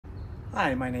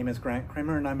Hi, my name is Grant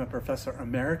Kramer and I'm a professor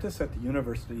emeritus at the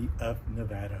University of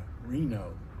Nevada,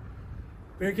 Reno.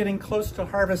 We're getting close to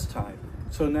harvest time,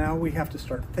 so now we have to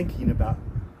start thinking about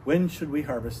when should we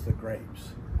harvest the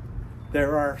grapes.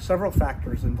 There are several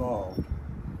factors involved.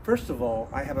 First of all,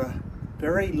 I have a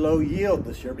very low yield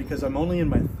this year because I'm only in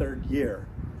my third year.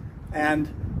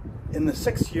 And in the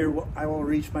sixth year, I will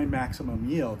reach my maximum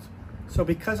yields. So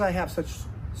because I have such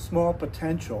small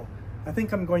potential, I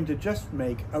think I'm going to just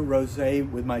make a rosé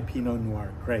with my Pinot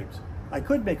Noir grapes. I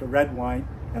could make a red wine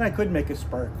and I could make a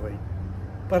sparkling,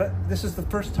 but this is the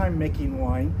first time making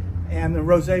wine, and the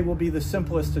rosé will be the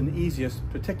simplest and easiest,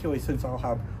 particularly since I'll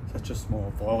have such a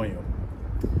small volume.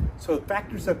 So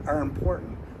factors that are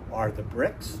important are the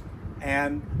Brix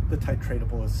and the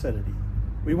titratable acidity.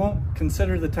 We won't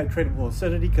consider the titratable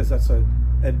acidity because that's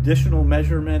an additional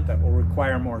measurement that will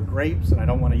require more grapes, and I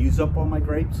don't want to use up all my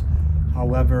grapes.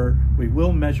 However, we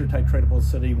will measure titratable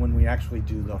acidity when we actually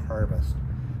do the harvest.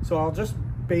 So I'll just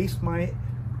base my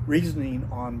reasoning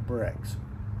on Brix.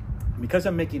 Because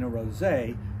I'm making a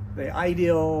rosé, the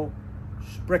ideal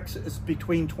Brix is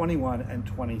between 21 and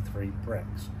 23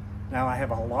 Brix. Now I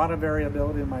have a lot of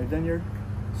variability in my vineyard,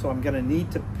 so I'm going to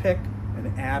need to pick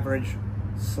an average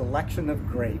selection of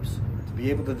grapes to be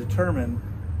able to determine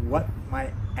what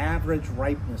my average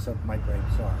ripeness of my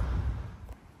grapes are.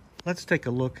 Let's take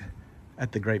a look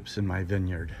at the grapes in my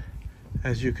vineyard.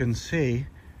 As you can see,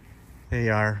 they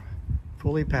are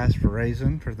fully past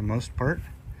raisin for the most part.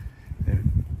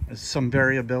 There's some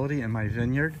variability in my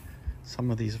vineyard.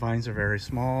 Some of these vines are very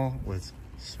small with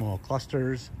small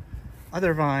clusters.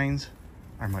 Other vines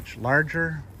are much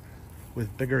larger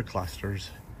with bigger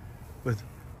clusters with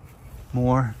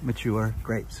more mature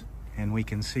grapes. And we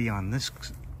can see on this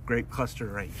grape cluster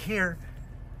right here,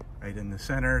 right in the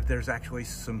center, there's actually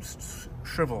some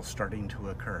shrivel starting to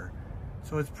occur.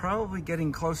 So it's probably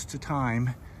getting close to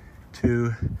time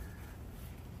to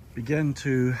begin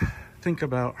to think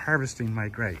about harvesting my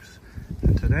grapes.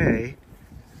 And today,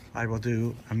 I will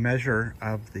do a measure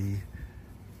of the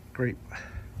grape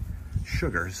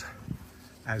sugars.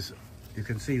 As you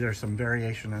can see, there's some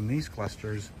variation in these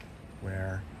clusters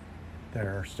where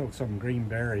there are still some green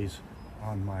berries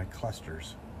on my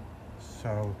clusters.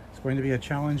 So it's going to be a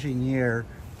challenging year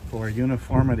for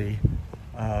uniformity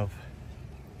of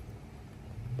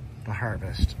the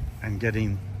harvest, and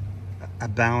getting a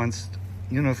balanced,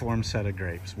 uniform set of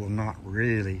grapes will not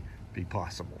really be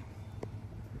possible.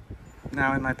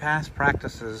 Now, in my past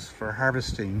practices for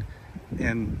harvesting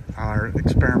in our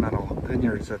experimental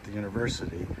vineyards at the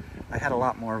university, I had a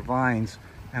lot more vines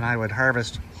and I would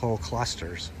harvest whole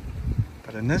clusters.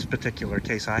 But in this particular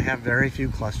case, I have very few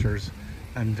clusters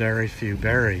and very few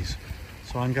berries.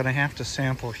 So I'm going to have to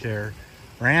sample here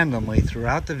randomly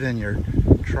throughout the vineyard,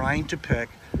 trying to pick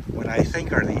what I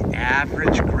think are the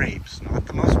average grapes, not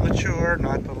the most mature,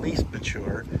 not the least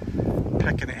mature.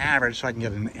 Pick an average so I can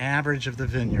get an average of the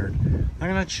vineyard. I'm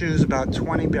going to choose about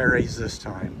 20 berries this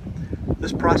time.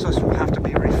 This process will have to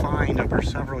be refined over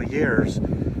several years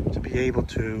to be able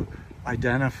to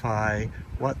identify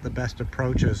what the best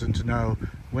approach is and to know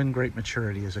when grape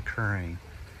maturity is occurring.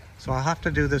 So I'll have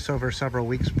to do this over several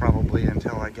weeks probably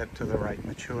until I get to the right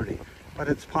maturity. But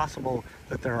it's possible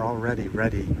that they're already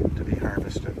ready to be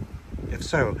harvested. If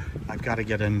so, I've got to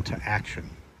get into action.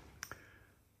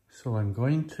 So I'm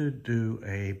going to do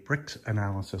a Brix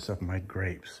analysis of my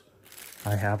grapes.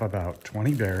 I have about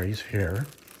 20 berries here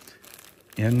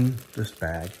in this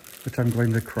bag, which I'm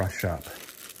going to crush up.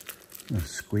 I'm going to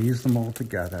squeeze them all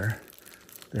together.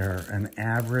 They're an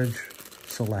average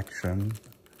selection,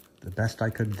 the best I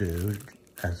could do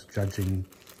as judging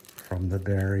from the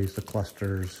berries, the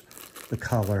clusters, the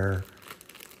color,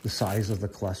 the size of the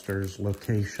clusters,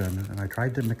 location, and I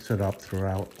tried to mix it up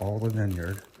throughout all the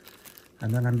vineyard.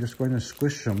 And then I'm just going to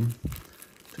squish them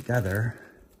together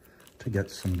to get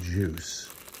some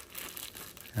juice.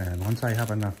 And once I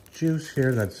have enough juice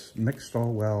here that's mixed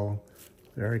all well,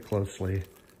 very closely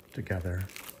together,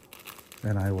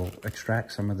 then I will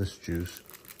extract some of this juice,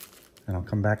 and I'll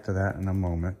come back to that in a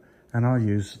moment, and I'll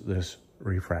use this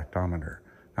refractometer.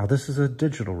 Now this is a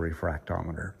digital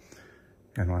refractometer,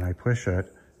 and when I push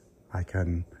it, I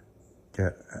can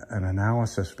get an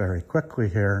analysis very quickly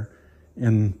here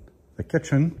in the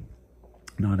kitchen,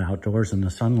 not outdoors in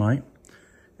the sunlight,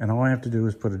 and all I have to do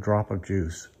is put a drop of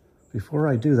juice. Before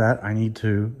I do that, I need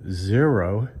to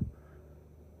zero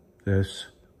this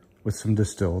with some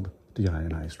distilled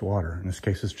deionized water. In this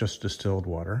case, it's just distilled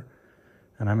water.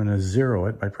 And I'm gonna zero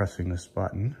it by pressing this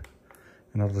button,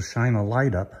 and it'll shine a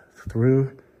light up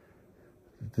through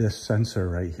this sensor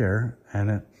right here, and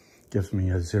it gives me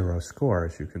a 0 score,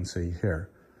 as you can see here.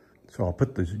 So I'll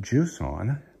put the juice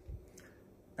on,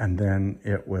 and then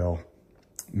it will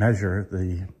measure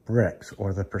the Brix,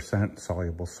 or the percent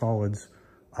soluble solids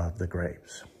of the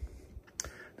grapes.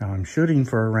 Now I'm shooting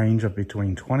for a range of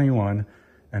between 21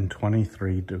 and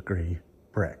 23 degree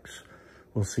Brix.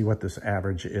 We'll see what this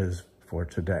average is for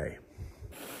today.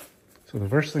 So the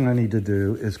first thing I need to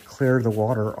do is clear the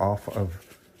water off of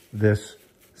this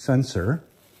sensor,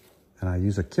 and I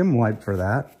use a Kim wipe for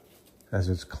that, as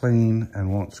it's clean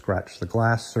and won't scratch the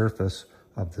glass surface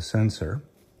of the sensor.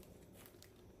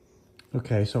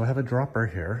 Okay, so I have a dropper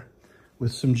here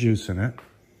with some juice in it,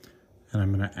 and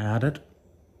I'm gonna add it,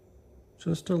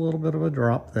 just a little bit of a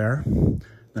drop there.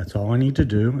 That's all I need to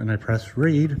do, and I press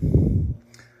read,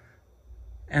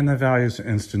 and the value is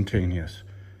instantaneous.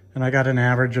 And I got an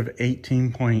average of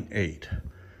 18.8.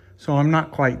 So I'm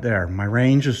not quite there. My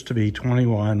range is to be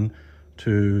 21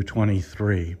 to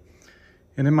 23.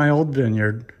 And in my old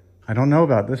vineyard, I don't know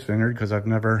about this vineyard because I've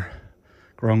never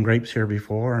grown grapes here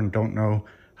before and don't know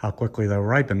how quickly they'll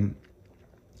ripen.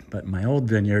 But in my old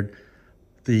vineyard,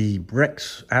 the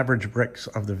Brix, average Brix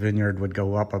of the vineyard would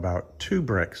go up about 2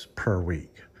 Brix per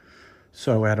week.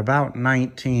 So at about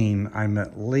 19, I'm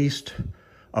at least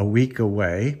a week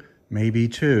away, maybe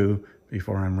 2,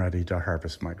 before I'm ready to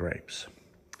harvest my grapes.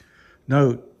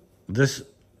 Note, this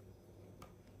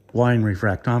wine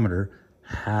refractometer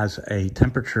has a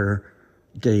temperature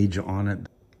gauge on it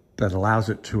that allows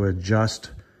it to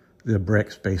adjust the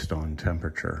Brix based on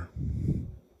temperature.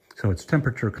 So it's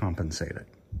temperature compensated.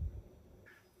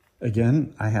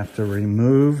 Again, I have to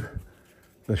remove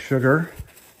the sugar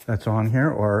that's on here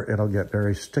or it'll get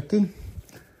very sticky.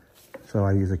 So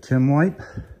I use a Kim wipe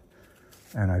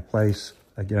and I place,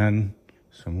 again,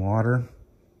 some water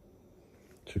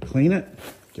to clean it.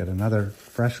 Get another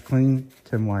fresh, clean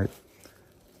Kim wipe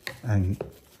and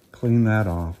clean that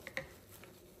off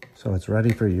so it's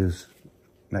ready for use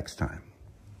next time.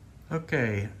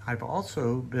 Okay, I've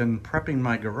also been prepping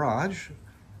my garage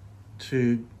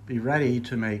to be ready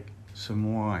to make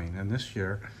some wine. And this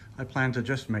year, I plan to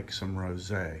just make some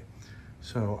rosé.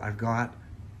 So I've got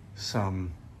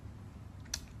some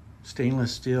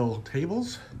stainless steel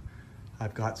tables.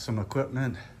 I've got some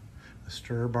equipment, a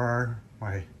stir bar,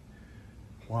 my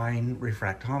wine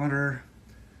refractometer.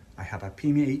 I have a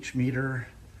pH meter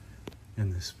in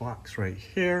this box right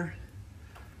here.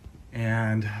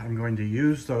 And I'm going to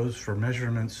use those for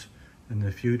measurements in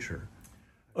the future.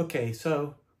 Okay,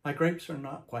 so my grapes are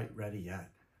not quite ready yet.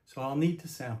 So I'll need to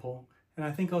sample, and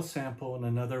I think I'll sample in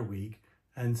another week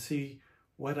and see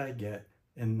what I get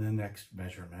in the next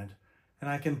measurement. And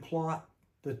I can plot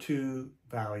the two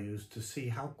values to see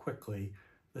how quickly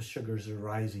the sugars are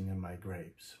rising in my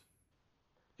grapes.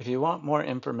 If you want more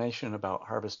information about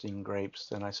harvesting grapes,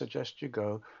 then I suggest you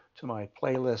go to my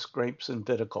playlist, Grapes and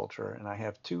Viticulture, and I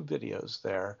have 2 videos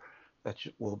there that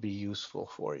will be useful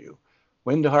for you.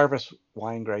 When to harvest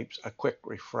wine grapes, a quick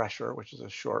refresher, which is a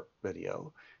short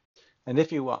video. And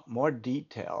if you want more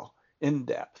detail, in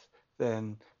depth,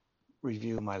 then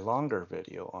review my longer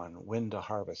video on when to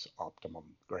harvest optimum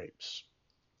grapes.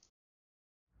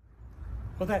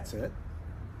 Well, that's it.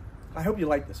 I hope you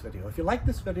liked this video. If you like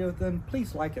this video, then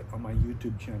please like it on my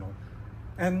YouTube channel.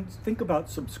 And think about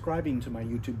subscribing to my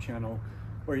YouTube channel,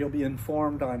 where you'll be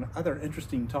informed on other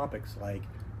interesting topics like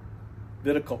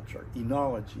viticulture,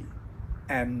 enology,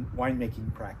 and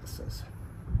winemaking practices.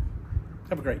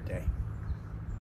 Have a great day.